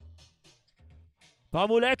Pra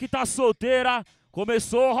mulher que tá solteira,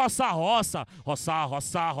 começou roça-roça. Roça,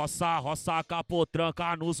 roça, roça, roça,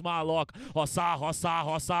 capotranca nos maloca. Roça, roça,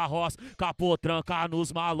 roça, roça, capotranca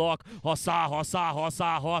nos maloca. Roça, roça,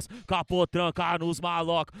 roça, roça, capotranca nos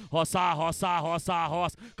maloca. Roça, roça, roça,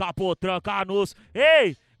 roça, capotranca nos...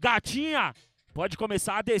 Ei, gatinha, pode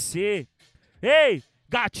começar a descer. Ei,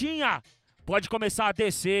 gatinha, pode começar a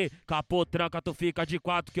descer. Capotranca, tu fica de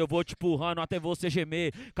quatro que eu vou te empurrando até você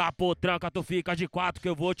gemer. Capotranca, tu fica de quatro que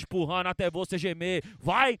eu vou te empurrando até você gemer.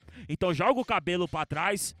 Vai? Então joga o cabelo pra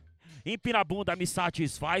trás. Empina a bunda, me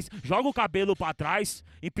satisfaz. Joga o cabelo pra trás.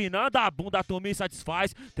 Empinando a bunda, tu me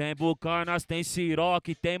satisfaz. Tem bucanas, tem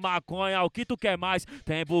siroque, tem maconha. O que tu quer mais?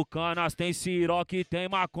 Tem bucanas, tem siroque, tem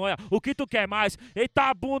maconha. O que tu quer mais?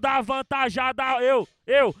 Eita, bunda avantajada, eu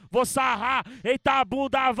vou sarrar. Eita,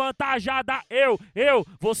 bunda avantajada, eu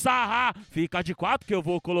vou sarrar. Fica de quatro que eu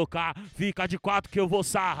vou colocar. Fica de quatro que eu vou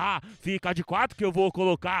sarrar. Fica de quatro que eu vou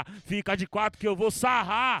colocar. Fica de quatro que eu vou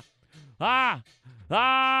sarrar.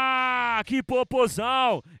 Que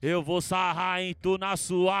popozão! Eu vou sarrar em tu na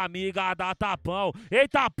sua amiga da tapão.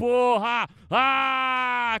 Eita porra!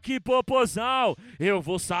 Que popozão! Eu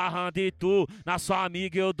vou sarrando em tu na sua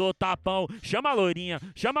amiga eu dou tapão. Chama a loirinha,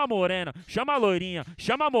 chama a morena, chama a loirinha,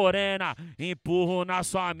 chama a morena. Empurro na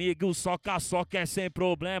sua amiga, o soca-soca é sem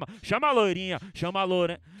problema. Chama a loirinha, chama a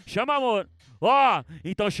lorena, chama a morena.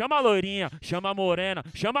 Então chama a loirinha, chama a morena,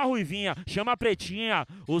 chama a ruivinha, chama a pretinha.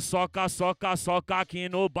 O soca, soca, soca aqui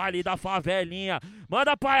no baile da favelinha.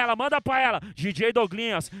 Manda pra ela, DJ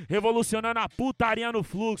Douglinhas, revolucionando a putaria no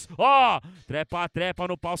fluxo. Trepa, trepa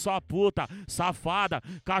no pau sua puta, safada,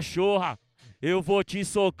 cachorra. Eu vou te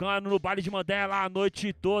socando no baile de Mandela a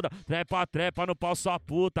noite toda. Trepa, trepa no pau sua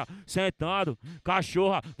puta, sentando,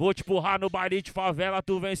 cachorra. Vou te empurrar no baile de favela,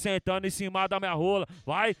 tu vem sentando em cima da minha rola.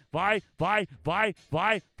 Vai, vai, vai, vai,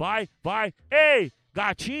 vai, vai, vai. Ei,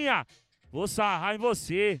 gatinha, vou sarrar em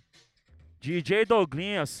você. DJ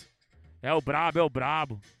Douglinhas, é o brabo, é o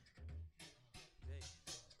brabo.